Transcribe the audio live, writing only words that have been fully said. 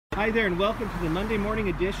Hi there, and welcome to the Monday morning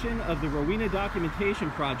edition of the Rowena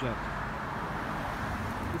Documentation Project.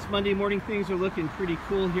 This Monday morning things are looking pretty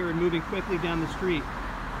cool here and moving quickly down the street.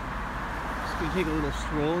 Just going to take a little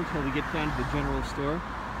stroll until we get down to the general store.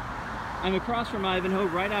 I'm across from Ivanhoe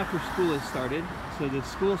right after school has started, so the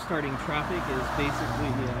school starting traffic is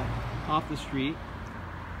basically off the street.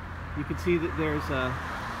 You can see that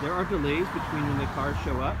there are delays between when the cars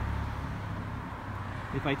show up.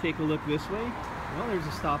 If I take a look this way, well, there's a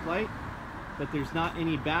stoplight, but there's not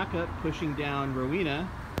any backup pushing down Rowena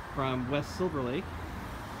from West Silver Lake.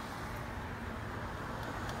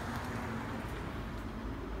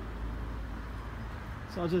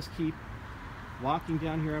 So I'll just keep walking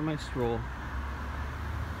down here on my stroll.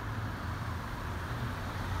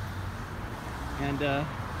 And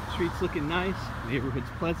street's looking nice, neighborhood's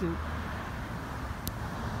pleasant.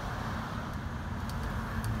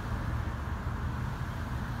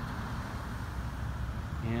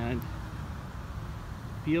 And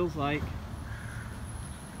feels like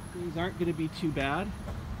things aren't going to be too bad.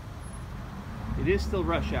 It is still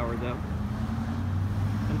rush hour though.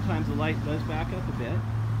 Sometimes the light does back up a bit,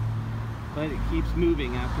 but it keeps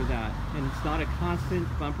moving after that, and it's not a constant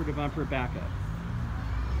bumper to bumper backup.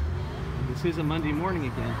 And this is a Monday morning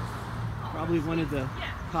again, probably one of the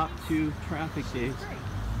top 2 traffic days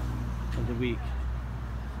of the week.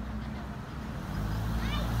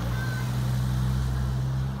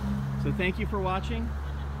 So thank you for watching,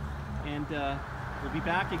 and we'll be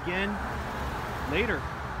back again later.